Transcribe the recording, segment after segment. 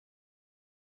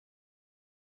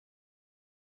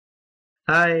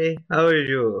Hi, how are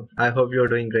you? I hope you're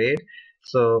doing great.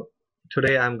 So,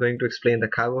 today I'm going to explain the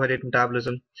carbohydrate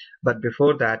metabolism. But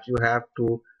before that, you have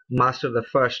to master the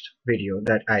first video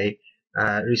that I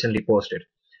recently posted.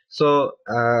 So,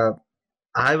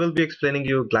 I will be explaining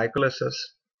you glycolysis,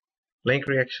 link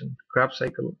reaction, Krebs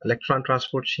cycle, electron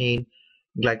transport chain,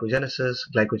 glycogenesis,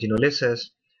 glycogenolysis,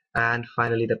 and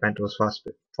finally the pentose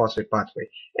phosphate pathway.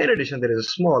 In addition, there is a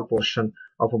small portion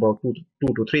of about 2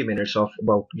 to 3 minutes of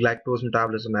about lactose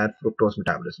metabolism and fructose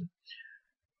metabolism.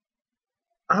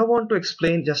 I want to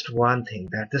explain just one thing,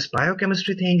 that this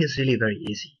biochemistry thing is really very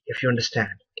easy if you understand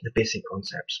the basic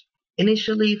concepts.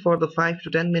 Initially, for the 5 to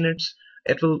 10 minutes,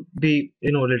 it will be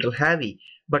a little heavy,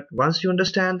 but once you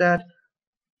understand that,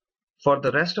 for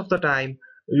the rest of the time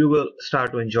you will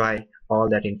start to enjoy all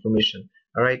that information.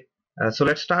 All right, so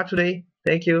let's start today.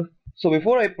 Thank you. So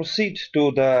before I proceed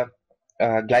to the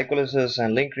glycolysis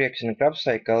and link reaction and Krebs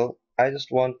cycle, I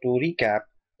just want to recap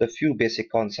the few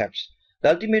basic concepts. The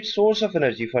ultimate source of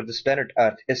energy for this planet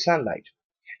Earth is sunlight,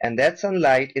 and that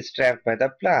sunlight is trapped by the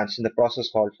plants in the process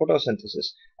called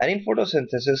photosynthesis. And in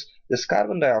photosynthesis, this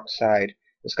carbon dioxide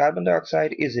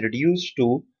is reduced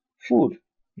to food.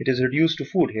 It is reduced to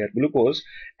food here, glucose,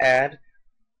 and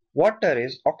water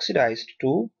is oxidized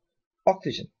to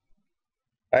oxygen.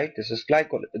 Right? This is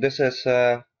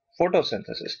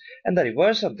photosynthesis, and the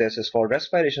reverse of this is called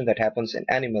respiration, that happens in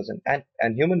animals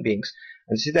and human beings.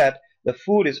 And see that the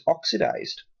food is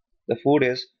oxidized. The food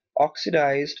is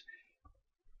oxidized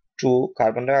to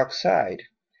carbon dioxide,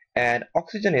 and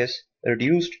oxygen is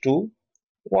reduced to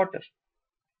water.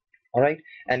 All right,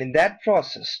 and in that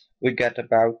process we get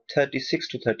about 36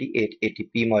 to 38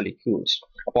 ATP molecules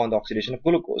upon the oxidation of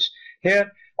glucose.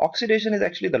 Here oxidation is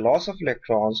actually the loss of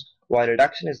electrons, while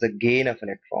reduction is the gain of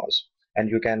electrons. And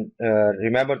you can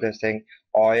remember this thing,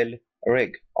 oil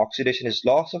rig. Oxidation is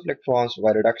loss of electrons,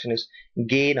 while reduction is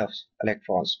gain of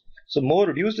electrons. So more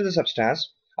reduced is the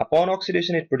substance, upon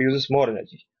oxidation it produces more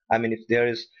energy. I mean, if there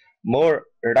is more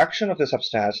reduction of the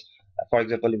substance, for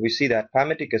example, if we see that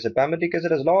palmitic acid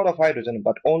has a lot of hydrogen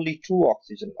but only two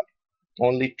oxygen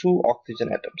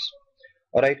atoms.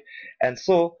 All right, and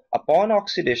so upon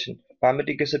oxidation,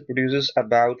 palmitic acid produces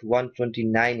about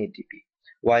 129 ATP,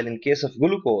 while in case of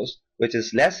glucose, which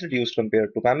is less reduced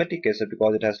compared to palmitic acid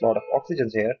because it has a lot of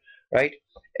oxygens here, right,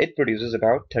 it produces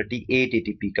about 38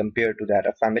 ATP compared to that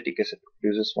of palmitic acid,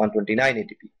 produces 129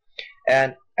 ATP.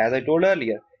 And as I told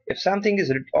earlier, if something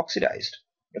is oxidized,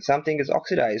 if something is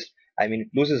oxidized, I mean it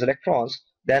loses electrons,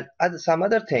 then some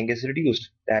other thing is reduced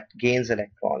that gains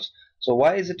electrons. So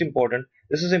why is it important?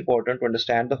 This is important to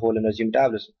understand the whole energy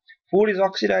metabolism. Food is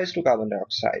oxidized to carbon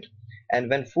dioxide, and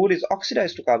when food is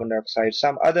oxidized to carbon dioxide,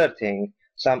 some other thing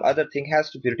has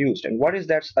to be reduced. And what is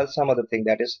that some other thing?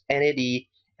 That is NAD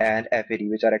and FAD,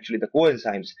 which are actually the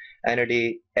coenzymes.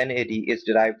 NAD is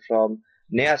derived from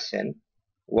niacin,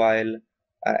 while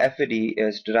FAD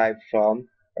is derived from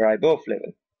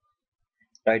riboflavin.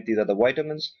 Right? These are the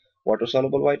vitamins,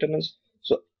 water-soluble vitamins.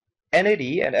 So NAD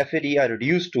and FAD are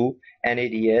reduced to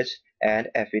NADH and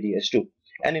FADH2.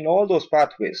 And in all those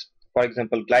pathways, for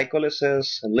example,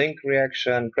 glycolysis, link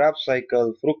reaction, Krebs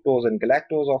cycle, fructose and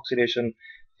galactose oxidation,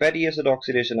 fatty acid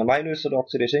oxidation, amino acid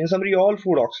oxidation, in summary, all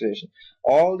food oxidation.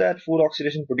 All that food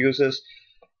oxidation produces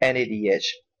NADH.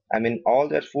 I mean, all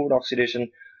that food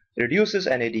oxidation reduces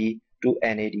NAD to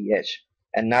NADH.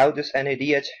 And now this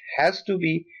NADH has to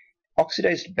be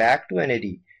oxidized back to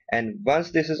NAD, and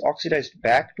once this is oxidized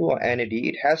back to NAD,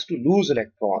 it has to lose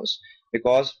electrons,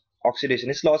 because oxidation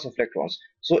is loss of electrons.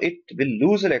 So it will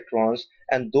lose electrons,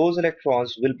 and those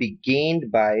electrons will be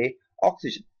gained by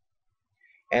oxygen,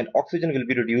 and oxygen will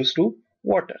be reduced to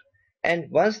water. And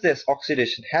once this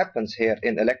oxidation happens here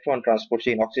in electron transport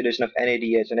chain, oxidation of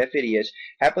NADH and FADH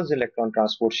happens in electron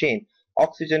transport chain,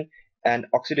 oxygen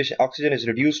is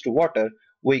reduced to water,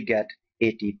 we get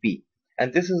ATP.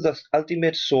 And this is the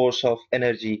ultimate source of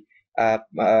energy,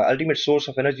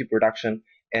 production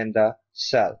in the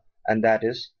cell, and that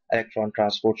is electron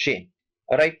transport chain.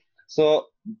 All right, so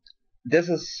this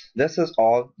is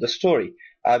all the story.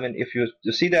 I mean, if you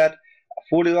see that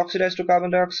food is oxidized to carbon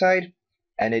dioxide,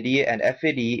 NAD and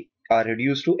FAD are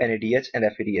reduced to NADH and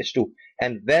FADH2,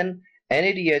 and when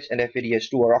NADH and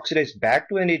FADH2 are oxidized back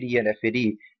to NAD and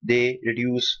FAD, they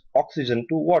reduce oxygen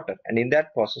to water, and in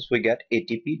that process we get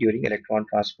ATP during electron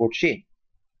transport chain.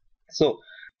 So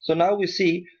now we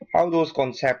see how those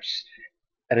concepts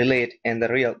relate in the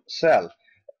real cell.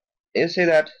 You say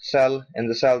that in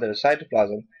the cell there is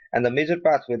cytoplasm, and the major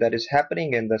pathway that is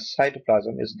happening in the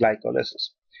cytoplasm is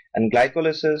glycolysis. And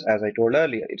glycolysis, as I told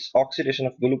earlier, it's oxidation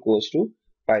of glucose to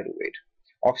pyruvate.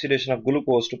 Oxidation of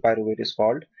glucose to pyruvate is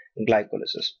called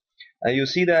glycolysis. And you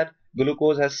see that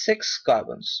glucose has 6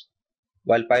 carbons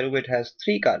while pyruvate has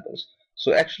 3 carbons.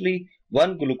 So actually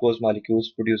one glucose molecule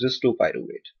produces 2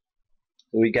 pyruvate.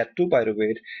 So we get 2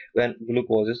 pyruvate when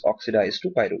glucose is oxidized to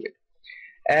pyruvate.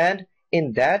 And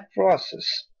in that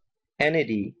process,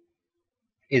 NAD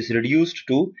is reduced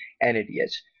to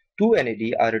NADH. 2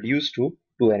 NAD are reduced to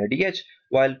 2 NADH,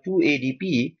 while 2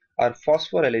 ADP are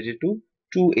phosphorylated to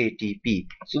 2 ATP.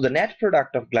 So the net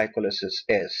product of glycolysis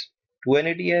is 2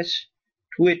 NADH,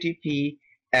 2 ATP,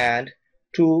 and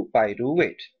 2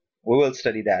 pyruvate. We will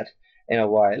study that in a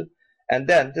while. And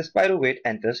then this pyruvate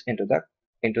enters into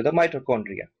the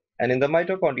mitochondria. And in the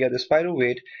mitochondria, this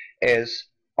pyruvate is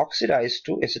oxidized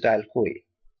to acetyl-CoA.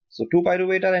 So 2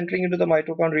 pyruvate are entering into the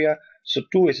mitochondria, so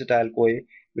 2 acetyl-CoA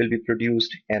will be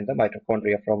produced in the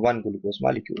mitochondria from one glucose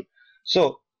molecule.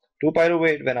 So 2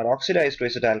 pyruvate when are oxidized to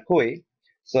acetyl-CoA,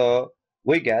 so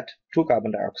we get 2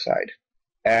 carbon dioxide,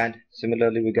 and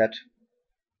similarly we get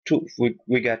 2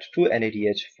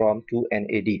 NADH from 2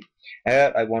 NAD.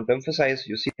 Here I want to emphasize,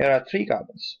 you see here are 3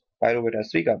 carbons. Pyruvate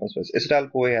has 3 carbons, whereas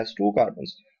acetyl-CoA has 2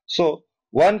 carbons. So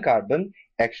 1 carbon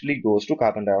actually goes to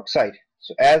carbon dioxide.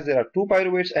 So as there are 2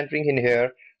 pyruvates entering in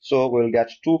here, so we will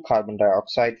get 2 carbon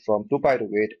dioxide from 2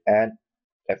 pyruvate, and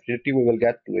definitely we will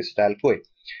get 2 acetyl-CoA.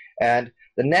 And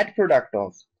the net product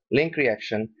of link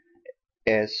reaction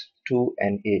is 2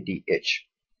 NADH.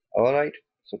 Alright,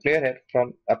 so clear here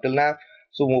from up till now.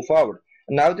 So move forward.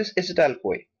 Now this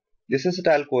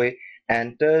acetyl-CoA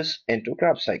enters into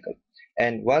Krebs cycle.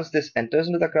 And once this enters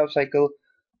into the Krebs cycle,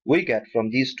 we get from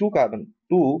these 2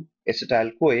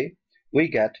 acetyl-CoA, we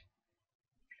get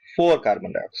 4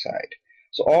 carbon dioxide.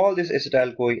 So all this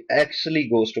acetyl-CoA actually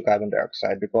goes to carbon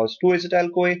dioxide, because 2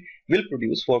 acetyl-CoA will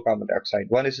produce 4 carbon dioxide.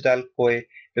 1 acetyl-CoA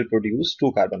will produce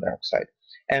 2 carbon dioxide.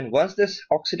 And once this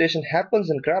oxidation happens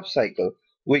in Krebs cycle,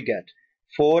 we get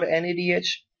 4 NADH,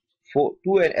 2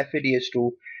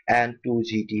 FADH2, and 2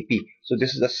 GTP. So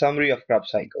this is the summary of Krebs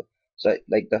cycle. So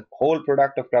like the whole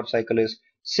product of Krebs cycle is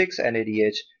 6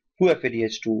 NADH, 2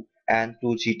 FADH2, and 2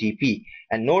 GTP.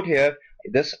 And note here,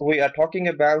 this we are talking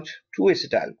about 2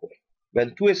 acetyl-CoA.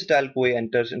 When 2 acetyl-CoA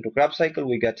enters into Krebs cycle,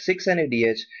 we get 6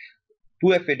 NADH, 2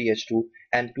 FADH2,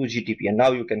 and 2 GTP. And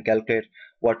now you can calculate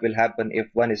what will happen if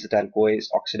 1 acetyl-CoA is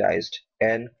oxidized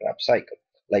in Krebs cycle.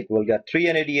 Like we'll get 3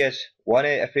 NADH, 1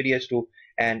 FADH2,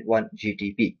 and 1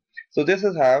 GTP. So this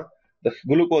is how the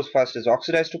glucose first is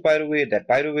oxidized to pyruvate, that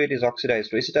pyruvate is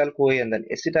oxidized to acetyl-CoA, and then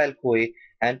acetyl-CoA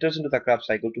enters into the Krebs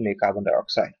cycle to make carbon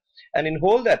dioxide. And in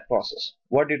whole that process,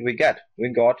 what did we get? We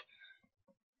got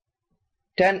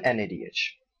 10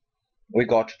 NADH, we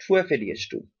got 2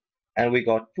 FADH2, and we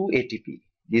got 2 ATP,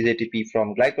 these ATP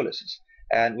from glycolysis,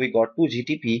 and we got 2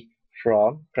 GTP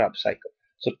from Krebs cycle.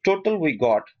 So total we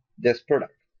got this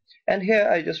product. And here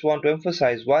I just want to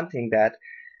emphasize one thing, that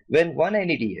when 1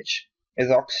 NADH is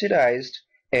oxidized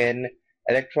in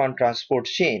electron transport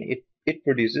chain, it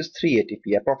produces 3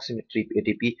 ATP, approximately 3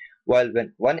 ATP, while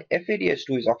when 1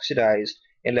 FADH2 is oxidized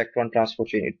in electron transport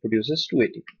chain, it produces 2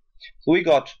 ATP. So we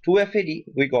got 2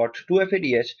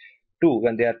 FADH2,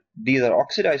 when these are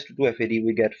oxidized to 2 FAD,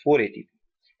 we get 4 ATP,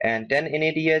 and 10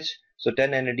 NADH, so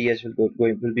 10 NADH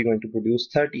will be going to produce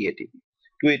 30 ATP.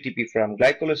 2 ATP from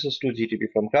glycolysis, 2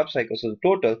 GTP from Krebs cycle, so the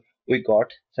total we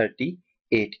got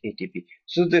 38 ATP.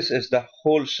 So this is the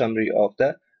whole summary of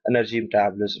the energy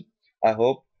metabolism. I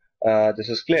hope this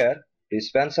is clear. Please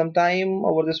spend some time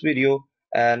over this video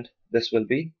and this will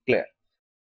be clear.